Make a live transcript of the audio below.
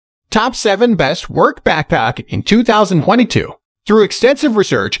Top 7 Best Work Backpack in 2022. Through extensive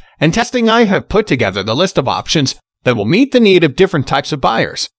research and testing, I have put together the list of options that will meet the need of different types of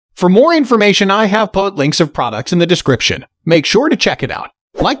buyers. For more information, I have put links of products in the description. Make sure to check it out.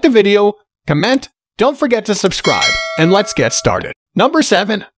 Like the video, comment, don't forget to subscribe, and let's get started. Number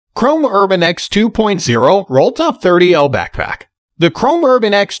 7. Chrome Urban X 2.0 Roll-Top 30L Backpack. The Chrome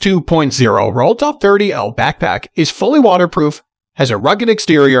Urban X 2.0 Roll-Top 30L Backpack is fully waterproof, has a rugged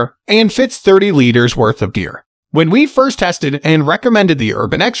exterior, and fits 30 liters worth of gear. When we first tested and recommended the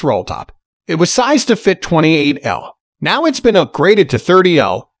Urban X Roll-Top, it was sized to fit 28L. Now it's been upgraded to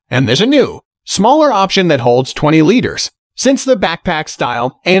 30L, and there's a new, smaller option that holds 20 liters. Since the backpack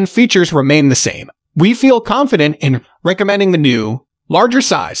style and features remain the same, we feel confident in recommending the new, larger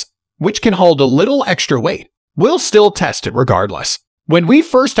size, which can hold a little extra weight. We'll still test it regardless. When we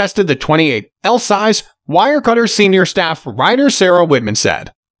first tested the 28L size, Wirecutter senior staff writer Sarah Whitman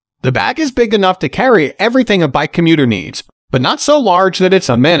said, "The bag is big enough to carry everything a bike commuter needs, but not so large that it's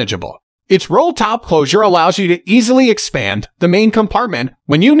unmanageable. Its roll-top closure allows you to easily expand the main compartment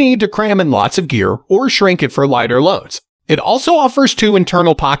when you need to cram in lots of gear or shrink it for lighter loads. It also offers 2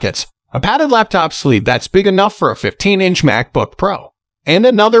 internal pockets, a padded laptop sleeve that's big enough for a 15-inch MacBook Pro, and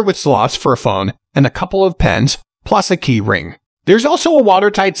another with slots for a phone and a couple of pens, plus a key ring. There's also a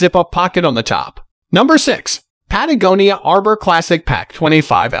watertight zip-up pocket on the top." Number 6. Patagonia Arbor Classic Pack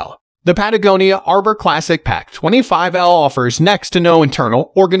 25L. The Patagonia Arbor Classic Pack 25L offers next to no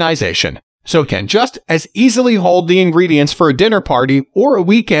internal organization, so it can just as easily hold the ingredients for a dinner party or a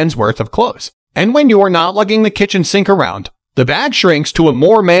weekend's worth of clothes. And when you are not lugging the kitchen sink around, the bag shrinks to a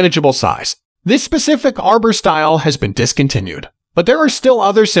more manageable size. This specific Arbor style has been discontinued, but there are still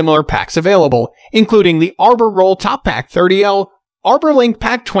other similar packs available, including the Arbor Roll Top Pack 30L, Arbor Link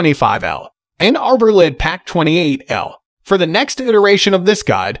Pack 25L, and Arbor Lid Pack 28L. For the next iteration of this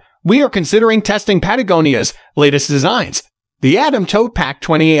guide, we are considering testing Patagonia's latest designs, the Atom Tote Pack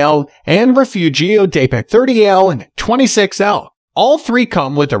 20L and Refugio Daypack 30L and 26L. All 3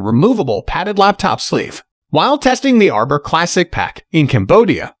 come with a removable padded laptop sleeve. While testing the Arbor Classic Pack in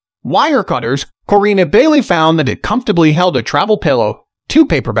Cambodia, Wirecutter's Corina Bailey found that it comfortably held a travel pillow, 2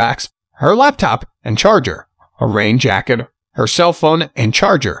 paperbacks, her laptop and charger, a rain jacket, her cell phone and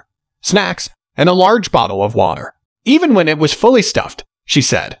charger, snacks, and a large bottle of water. Even when it was fully stuffed, she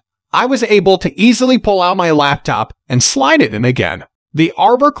said, "I was able to easily pull out my laptop and slide it in again." The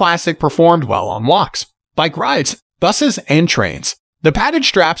Arbor Classic performed well on walks, bike rides, buses, and trains. The padded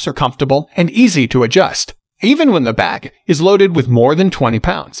straps are comfortable and easy to adjust, even when the bag is loaded with more than 20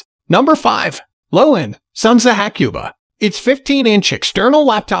 pounds. Number 5. Low-End Sunza Hakuba. Its 15-inch external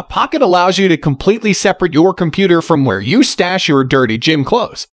laptop pocket allows you to completely separate your computer from where you stash your dirty gym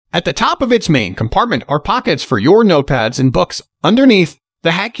clothes. At the top of its main compartment are pockets for your notepads and books. Underneath,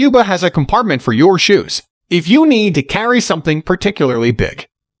 the Hakuba has a compartment for your shoes. If you need to carry something particularly big,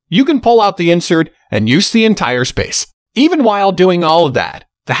 you can pull out the insert and use the entire space. Even while doing all of that,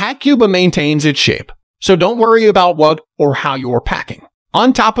 the Hakuba maintains its shape, so don't worry about what or how you're packing.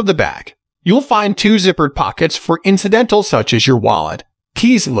 On top of the bag, you'll find 2 zippered pockets for incidentals such as your wallet,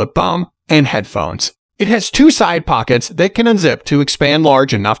 keys, lip balm, and headphones. It has 2 side pockets that can unzip to expand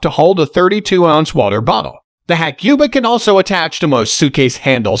large enough to hold a 32-ounce water bottle. The Hakuba can also attach to most suitcase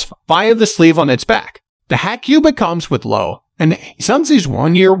handles via the sleeve on its back. The Hakuba comes with Low and Sunza's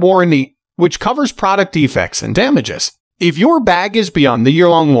 1-year warranty, which covers product defects and damages. If your bag is beyond the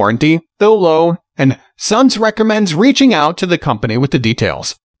year-long warranty, though Low and Sunza recommends reaching out to the company with the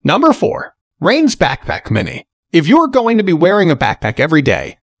details. Number 4. Rains Backpack Mini. If you're going to be wearing a backpack every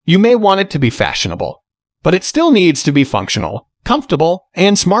day, you may want it to be fashionable, but it still needs to be functional, comfortable,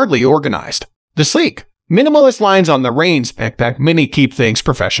 and smartly organized. The sleek, minimalist lines on the Rains Backpack Mini keep things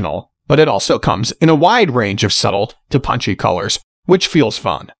professional, but it also comes in a wide range of subtle to punchy colors, which feels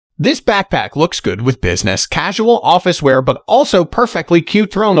fun. This backpack looks good with business, casual office wear, but also perfectly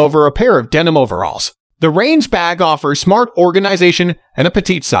cute thrown over a pair of denim overalls. The Rains bag offers smart organization and a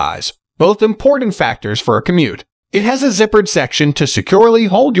petite size, both important factors for a commute. It has a zippered section to securely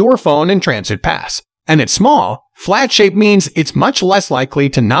hold your phone and transit pass, and its small, flat shape means it's much less likely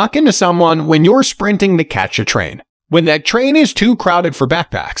to knock into someone when you're sprinting to catch a train. When that train is too crowded for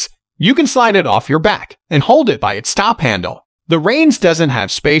backpacks, you can slide it off your back and hold it by its top handle. The Rains doesn't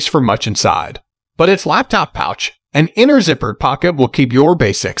have space for much inside, but its laptop pouch and inner zippered pocket will keep your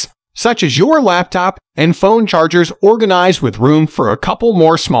basics, such as your laptop and phone chargers, organized with room for a couple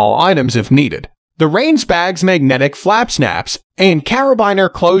more small items if needed. The Rains bag's magnetic flap snaps and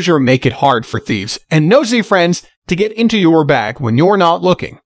carabiner closure make it hard for thieves and nosy friends to get into your bag when you're not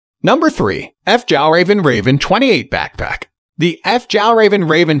looking. Number 3. Fjallraven Raven 28 Backpack. The Fjallraven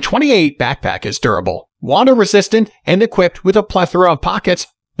Raven 28 backpack is durable, water-resistant, and equipped with a plethora of pockets,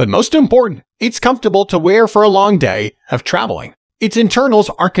 but most important, it's comfortable to wear for a long day of traveling. Its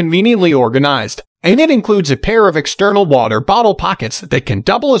internals are conveniently organized, and it includes a pair of external water bottle pockets that can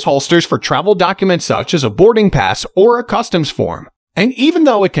double as holsters for travel documents such as a boarding pass or a customs form. And even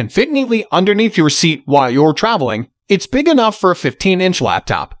though it can fit neatly underneath your seat while you're traveling, it's big enough for a 15-inch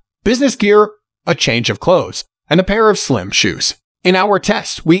laptop, business gear, a change of clothes, and a pair of slim shoes. In our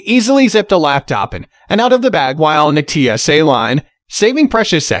test, we easily zipped a laptop in and out of the bag while in a TSA line, saving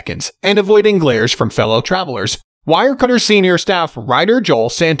precious seconds and avoiding glares from fellow travelers. Wirecutter senior staff writer Joel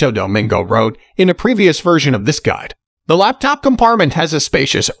Santo Domingo wrote in a previous version of this guide. The laptop compartment has a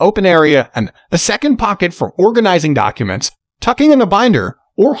spacious open area and a second pocket for organizing documents, tucking in a binder,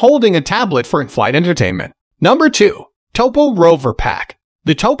 or holding a tablet for in-flight entertainment. Number 2. Topo Rover Pack.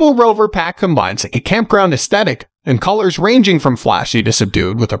 The Topo Rover Pack combines a campground aesthetic and colors ranging from flashy to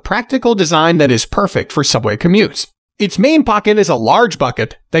subdued with a practical design that is perfect for subway commutes. Its main pocket is a large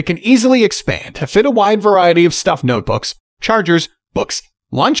bucket that can easily expand to fit a wide variety of stuffed notebooks, chargers, books,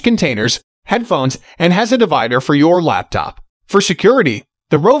 lunch containers, headphones, and has a divider for your laptop. For security,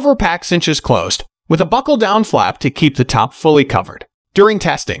 the Rover Pack cinches closed, with a buckle-down flap to keep the top fully covered. During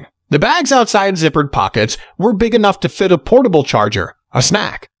testing, the bag's outside zippered pockets were big enough to fit a portable charger, a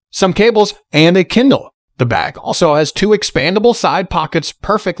snack, some cables, and a Kindle. The bag also has 2 expandable side pockets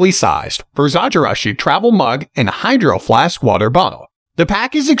perfectly sized for Zagarashi travel mug and a Hydro Flask water bottle. The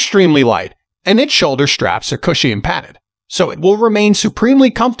pack is extremely light, and its shoulder straps are cushy and padded, so it will remain supremely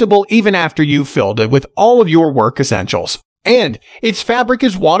comfortable even after you've filled it with all of your work essentials. And its fabric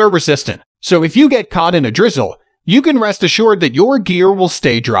is water resistant, so if you get caught in a drizzle, you can rest assured that your gear will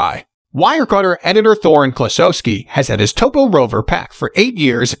stay dry. Wirecutter editor Thorin Klasowski has had his Topo Rover Pack for 8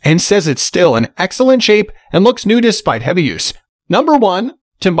 years and says it's still in excellent shape and looks new despite heavy use. Number 1.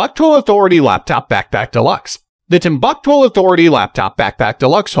 Timbuktu Authority Laptop Backpack Deluxe. The Timbuktu Authority Laptop Backpack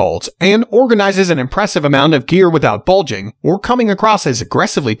Deluxe holds and organizes an impressive amount of gear without bulging or coming across as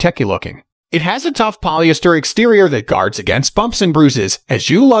aggressively techy looking. It has a tough polyester exterior that guards against bumps and bruises as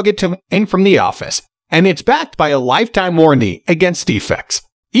you lug it to and from the office, and it's backed by a lifetime warranty against defects.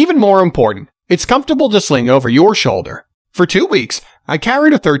 Even more important, it's comfortable to sling over your shoulder. For 2 weeks, I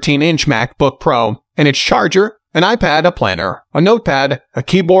carried a 13-inch MacBook Pro and its charger, an iPad, a planner, a notepad, a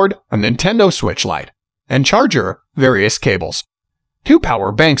keyboard, a Nintendo Switch Lite, and charger, various cables. 2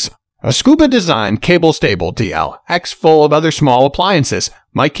 power banks, a Scuba Design cable-stable DL-X full of other small appliances,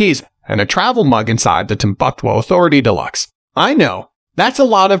 my keys, and a travel mug inside the Timbuktu Authority Deluxe. I know, that's a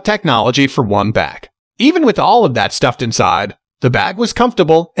lot of technology for one bag. Even with all of that stuffed inside, the bag was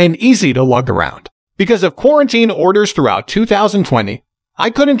comfortable and easy to lug around. Because of quarantine orders throughout 2020, I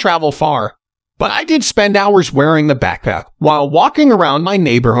couldn't travel far, but I did spend hours wearing the backpack while walking around my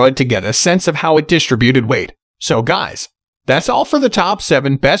neighborhood to get a sense of how it distributed weight. So guys, that's all for the top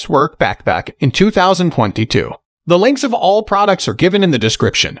 7 best work backpack in 2022. The links of all products are given in the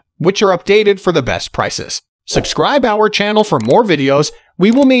description, which are updated for the best prices. Subscribe our channel for more videos.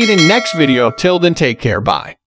 We will meet in next video. Till then, take care. Bye.